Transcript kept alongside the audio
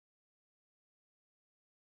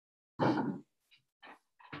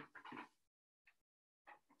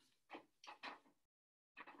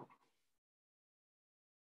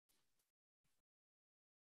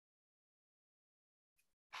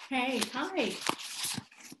Hey, hi.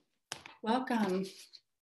 Welcome.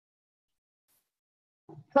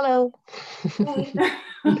 Hello. Hey.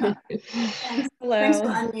 Thanks. Hello. Thanks for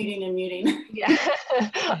unmuting and muting. Yeah,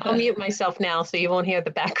 I'll mute myself now so you won't hear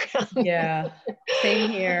the background. Yeah, same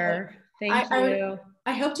here. Thank you.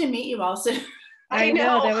 I hope to meet you all soon. I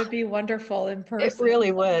know, that would be wonderful in person. It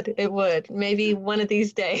really would. It would. Maybe one of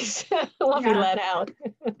these days we'll be let out.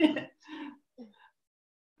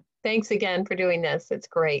 Thanks again for doing this. It's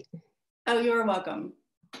great. Oh, you're welcome.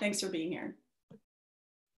 Thanks for being here.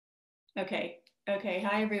 Okay.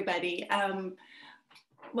 Hi, everybody.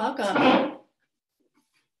 Welcome.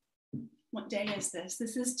 What day is this?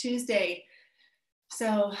 This is Tuesday.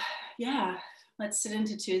 So yeah, let's sit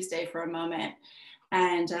into Tuesday for a moment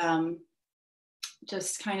and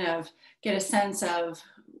just kind of get a sense of,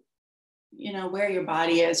 you know, where your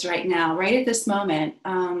body is right now, right at this moment.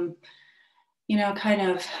 You know, kind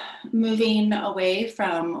of moving away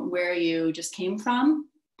from where you just came from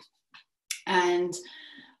and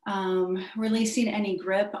releasing any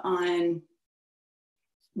grip on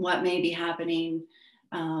what may be happening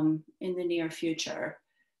in the near future.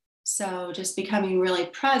 So just becoming really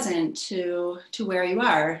present to where you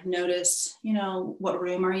are. Notice, you know, what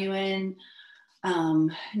room are you in?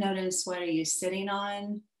 Notice what are you sitting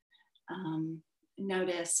on?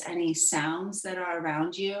 Notice any sounds that are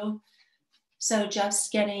around you. So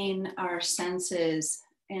just getting our senses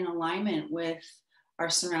in alignment with our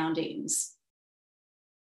surroundings.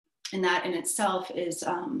 And that in itself is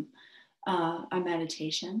a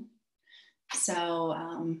meditation.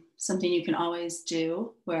 So something you can always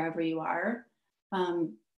do wherever you are,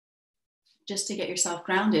 just to get yourself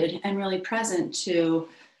grounded and really present to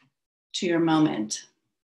your moment.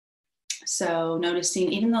 So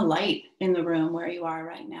noticing even the light in the room where you are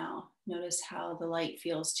right now. Notice how the light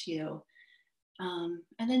feels to you.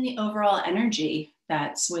 And then the overall energy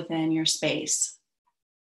that's within your space.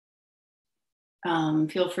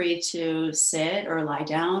 Feel free to sit or lie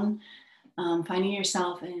down, finding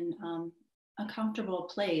yourself in a comfortable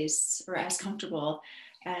place or as comfortable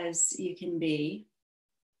as you can be.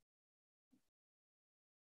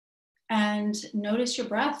 And notice your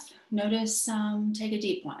breath. Notice, take a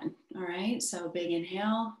deep one. All right, so big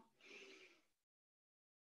inhale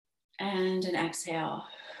and an exhale.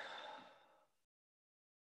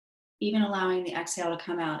 Even allowing the exhale to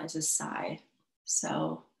come out as a sigh.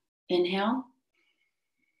 So inhale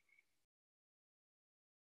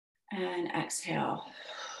and exhale.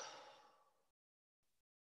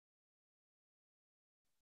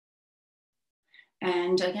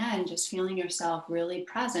 And again, just feeling yourself really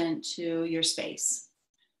present to your space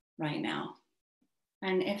right now.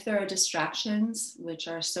 And if there are distractions, which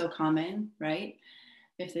are so common, right?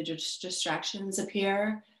 If the distractions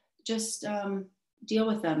appear, just deal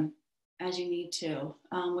with them as you need to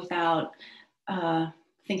without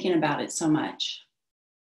thinking about it so much.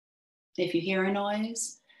 If you hear a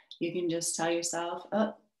noise, you can just tell yourself,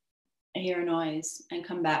 oh, I hear a noise, and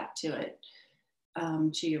come back to it,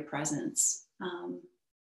 to your presence.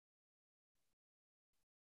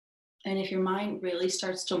 And if your mind really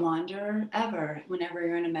starts to wander whenever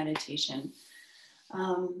you're in a meditation,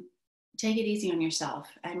 take it easy on yourself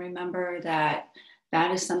and remember that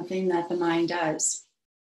that is something that the mind does.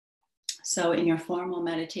 So in your formal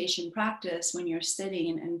meditation practice, when you're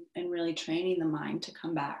sitting and really training the mind to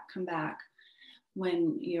come back,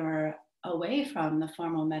 when you're away from the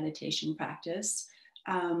formal meditation practice,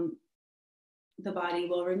 the body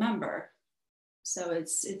will remember. So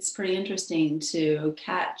it's pretty interesting to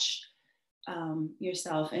catch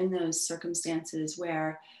yourself in those circumstances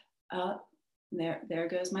where, there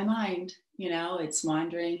goes my mind, you know, it's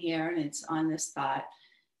wandering here and it's on this thought.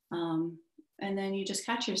 And then you just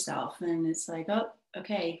catch yourself and it's like, oh,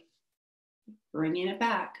 okay, bringing it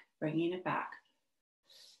back.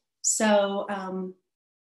 So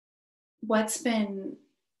what's been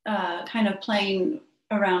kind of playing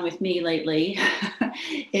around with me lately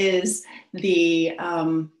is the,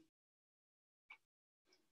 how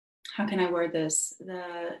can I word this?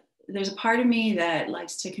 There's a part of me that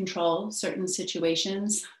likes to control certain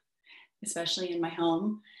situations, especially in my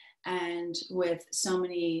home. And with so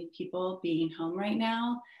many people being home right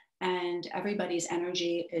now, and everybody's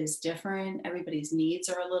energy is different, everybody's needs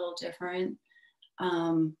are a little different.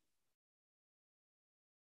 I'm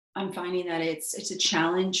finding that it's a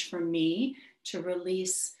challenge for me to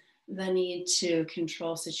release the need to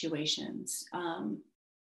control situations.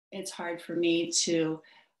 It's hard for me to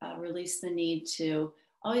release the need to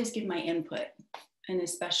always give my input, and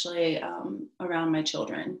especially around my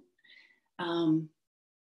children. I'm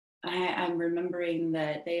remembering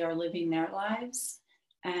that they are living their lives,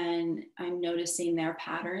 and I'm noticing their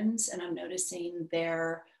patterns, and I'm noticing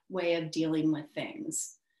their way of dealing with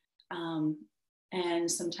things.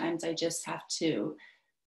 And sometimes I just have to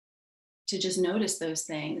just notice those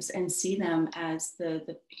things and see them as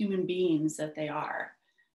the human beings that they are.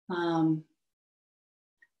 Wow,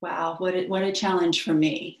 what a challenge for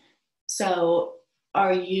me. So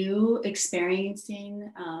are you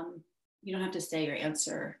experiencing, you don't have to say your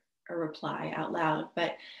answer or reply out loud,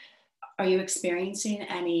 but are you experiencing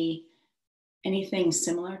anything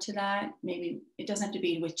similar to that? Maybe it doesn't have to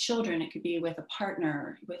be with children, it could be with a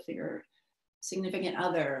partner, with your significant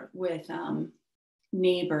other, with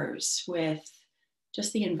neighbors, with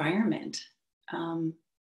just the environment.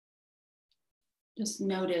 Just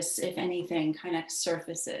notice if anything kind of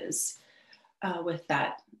surfaces with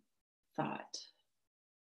that thought.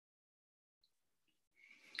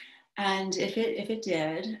 And if it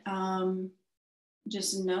did,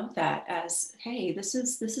 just note that as, hey, this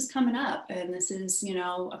is coming up, and this is, you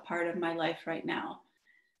know, a part of my life right now.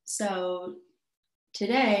 So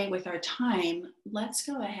today, with our time, let's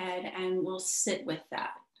go ahead and we'll sit with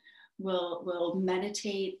that. We'll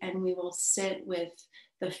meditate, and we will sit with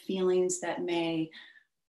the feelings that may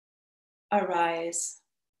arise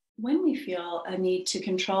when we feel a need to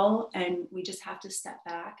control, and we just have to step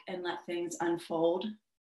back and let things unfold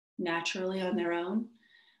naturally on their own.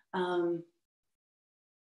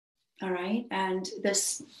 All right, and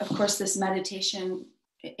this, of course, this meditation,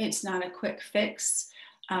 it's not a quick fix.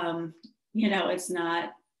 You know, it's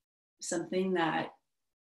not something that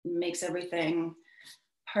makes everything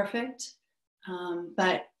perfect,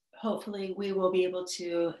 but hopefully we will be able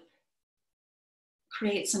to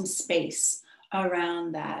create some space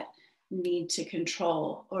around that need to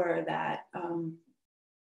control, or that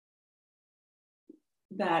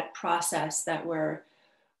that process that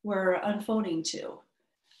we're unfolding to.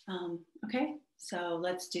 Okay, so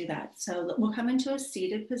let's do that. So we'll come into a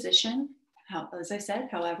seated position. As I said,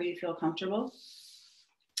 however you feel comfortable.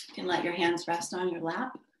 You can let your hands rest on your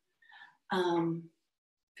lap.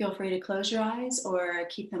 Feel free to close your eyes or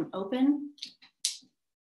keep them open.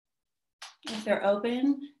 If they're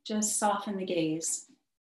open, just soften the gaze.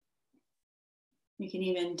 You can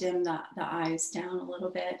even dim the eyes down a little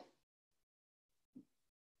bit.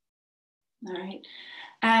 All right,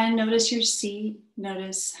 and notice your seat.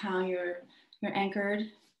 Notice how you're anchored.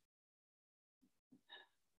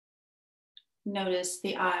 Notice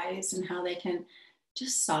the eyes and how they can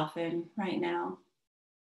just soften right now.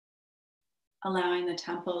 Allowing the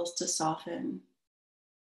temples to soften.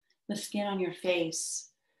 The skin on your face.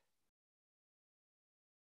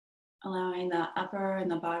 Allowing the upper and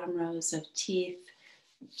the bottom rows of teeth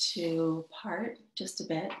to part just a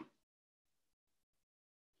bit.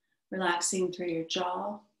 Relaxing through your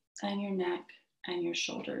jaw and your neck and your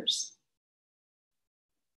shoulders.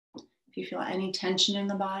 If you feel any tension in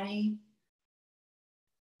the body,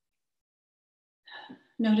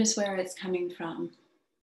 notice where it's coming from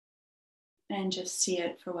and just see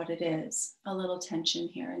it for what it is, a little tension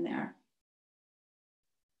here and there.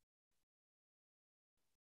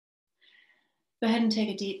 Go ahead and take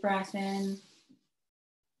a deep breath in.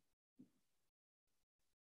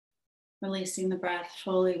 Releasing the breath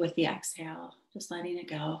fully with the exhale, just letting it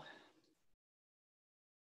go.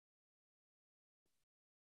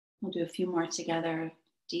 We'll do a few more together.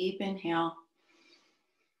 Deep inhale.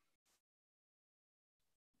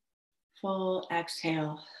 Full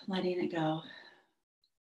exhale, letting it go.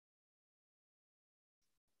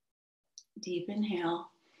 Deep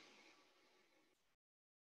inhale.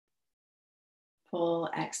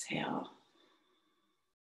 Full exhale.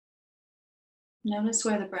 Notice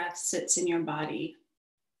where the breath sits in your body,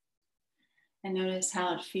 and notice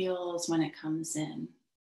how it feels when it comes in.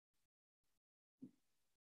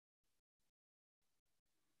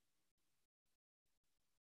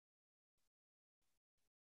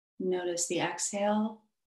 Notice the exhale,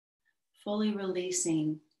 fully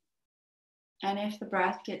releasing. And if the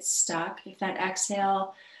breath gets stuck, if that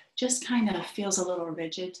exhale just kind of feels a little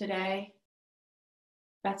rigid today,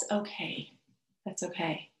 that's okay. That's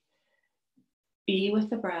okay. Be with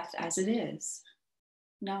the breath as it is,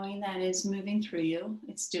 knowing that it's moving through you,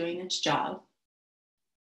 it's doing its job.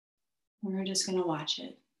 We're just going to watch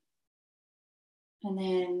it. And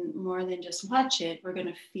then more than just watch it, we're going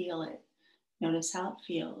to feel it. Notice how it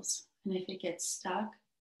feels. And if it gets stuck,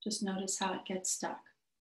 just notice how it gets stuck.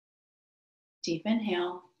 Deep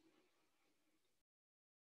inhale.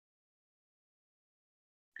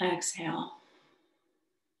 Exhale.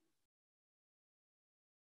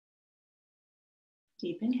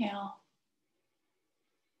 Deep inhale.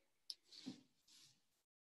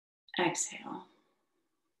 Exhale.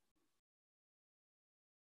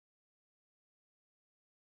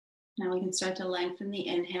 Now we can start to lengthen the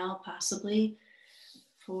inhale, possibly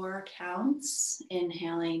 4 counts.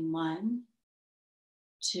 Inhaling 1,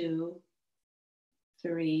 2,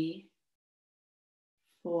 3,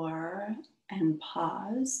 4, and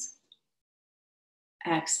pause.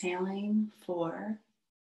 Exhaling 4,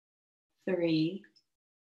 3,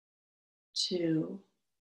 2,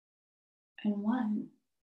 and 1.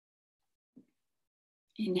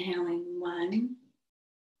 Inhaling 1,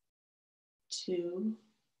 2,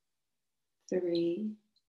 3,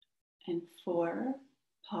 and 4.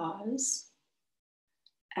 Pause.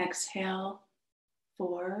 Exhale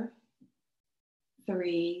 4,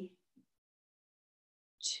 3,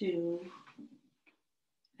 2,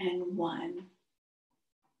 and 1.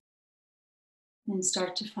 And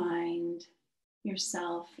start to find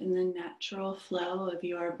yourself in the natural flow of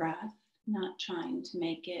your breath, not trying to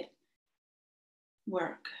make it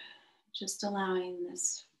work, just allowing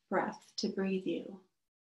this breath to breathe you.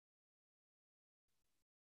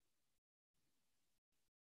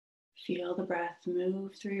 Feel the breath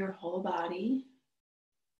move through your whole body.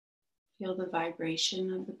 Feel the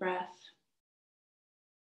vibration of the breath.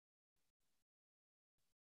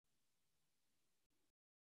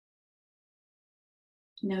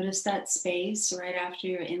 Notice that space right after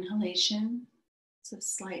your inhalation. It's a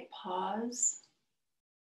slight pause.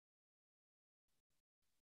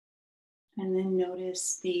 And then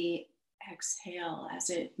notice the exhale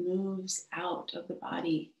as it moves out of the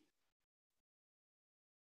body,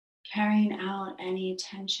 carrying out any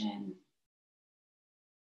tension,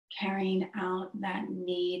 carrying out that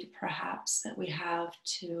need perhaps that we have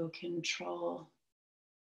to control.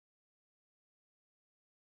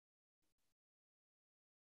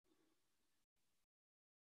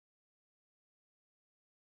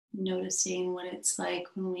 Noticing what it's like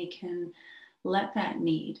when we can let that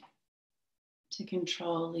need to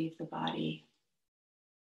control leave the body.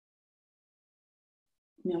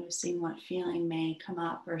 Noticing what feeling may come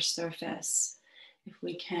up or surface if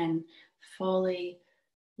we can fully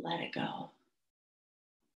let it go.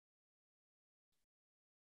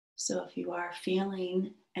 So if you are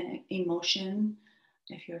feeling an emotion,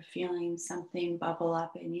 if you're feeling something bubble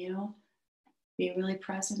up in you, be really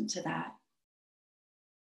present to that.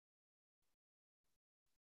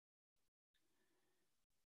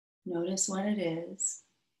 Notice what it is.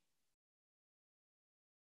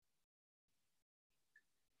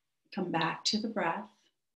 Come back to the breath.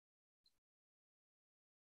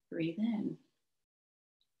 Breathe in.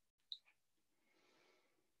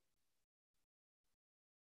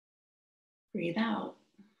 Breathe out.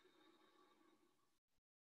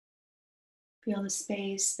 Feel the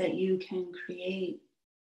space that you can create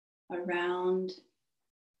around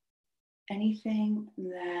anything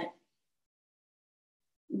that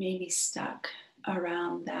may be stuck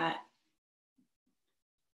around that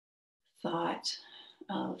thought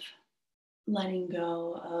of letting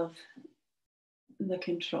go of the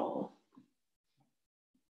control.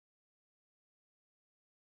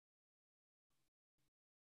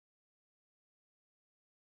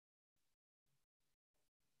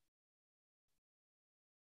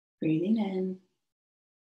 Breathing in,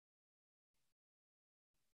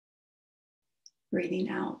 breathing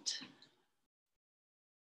out.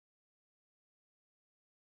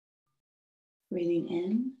 Breathing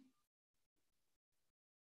in,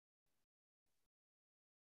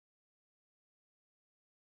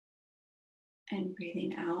 and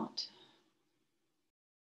breathing out.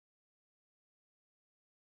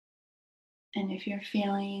 And if you're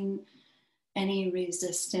feeling any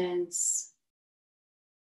resistance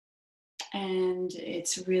and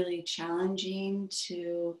it's really challenging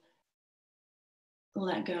to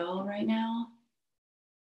let go right now,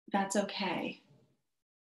 that's okay.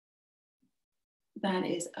 That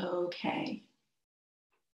is okay.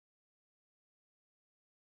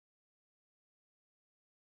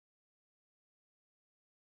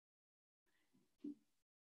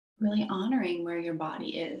 Really honoring where your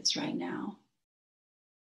body is right now.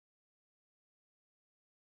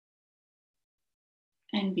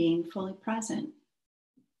 And being fully present.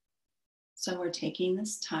 So we're taking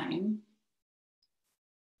this time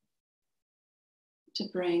to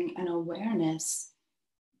bring an awareness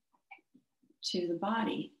to the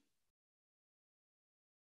body.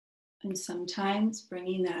 And sometimes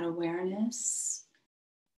bringing that awareness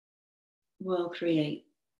will create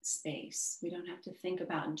space. We don't have to think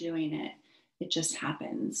about doing it. It just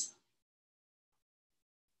happens.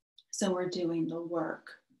 So we're doing the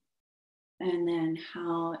work and then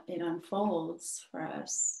how it unfolds for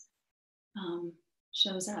us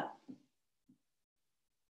shows up.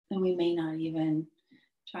 And we may not even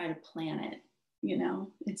try to plan it, you know,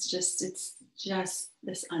 it's just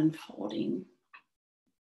this unfolding.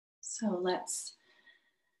 So let's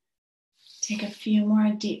take a few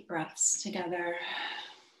more deep breaths together.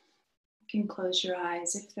 You can close your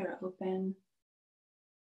eyes if they're open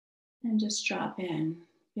and just drop in.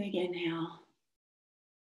 Big inhale.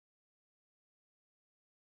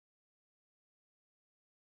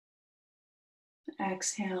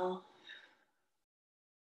 Exhale.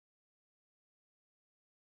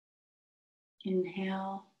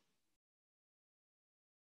 Inhale.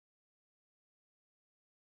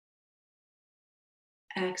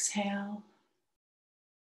 Exhale.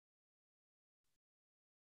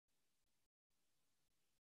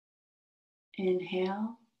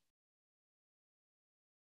 Inhale.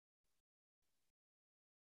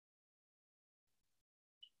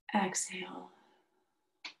 Exhale.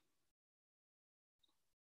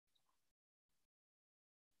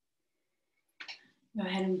 Go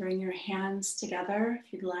ahead and bring your hands together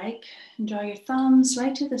if you'd like, and draw your thumbs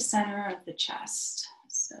right to the center of the chest.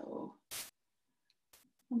 So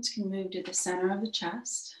once you can move to the center of the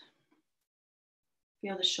chest,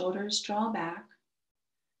 feel the shoulders draw back.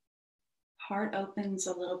 Heart opens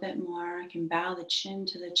a little bit more. I can bow the chin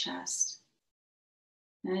to the chest.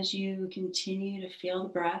 And as you continue to feel the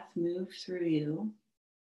breath move through you,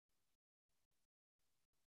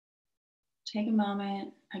 take a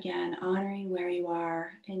moment, again, honoring where you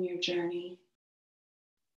are in your journey.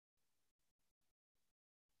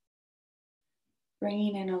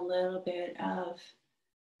 Bringing in a little bit of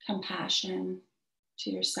compassion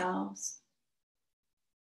to yourselves.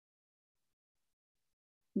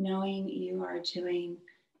 Knowing you are doing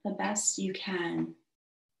the best you can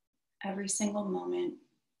every single moment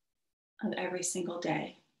of every single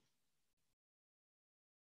day.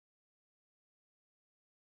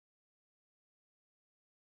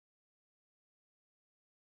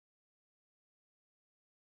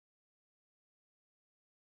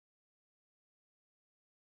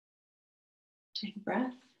 Take a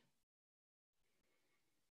breath.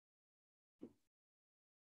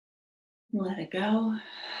 Let it go.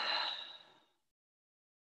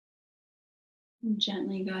 And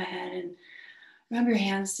gently go ahead and rub your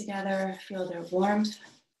hands together, feel their warmth.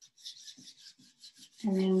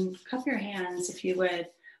 And then cup your hands, if you would,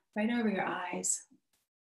 right over your eyes.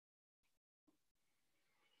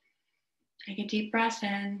 Take a deep breath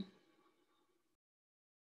in.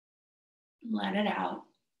 Let it out.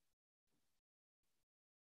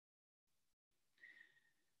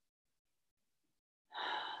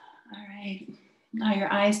 All right. Allow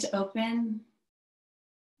your eyes to open.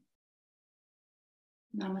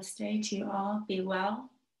 Namaste to you all. Be well.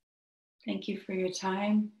 Thank you for your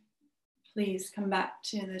time. Please come back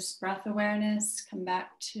to this breath awareness. Come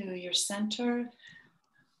back to your center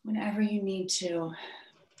whenever you need to.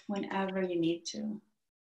 Whenever you need to.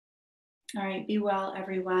 All right. Be well,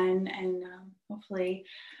 everyone. And hopefully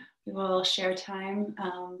we will share time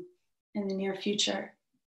in the near future.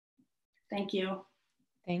 Thank you.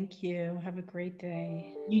 Thank you. Have a great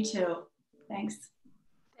day. You too. Thanks.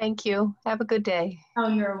 Thank you. Have a good day. Oh,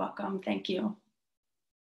 you're welcome. Thank you.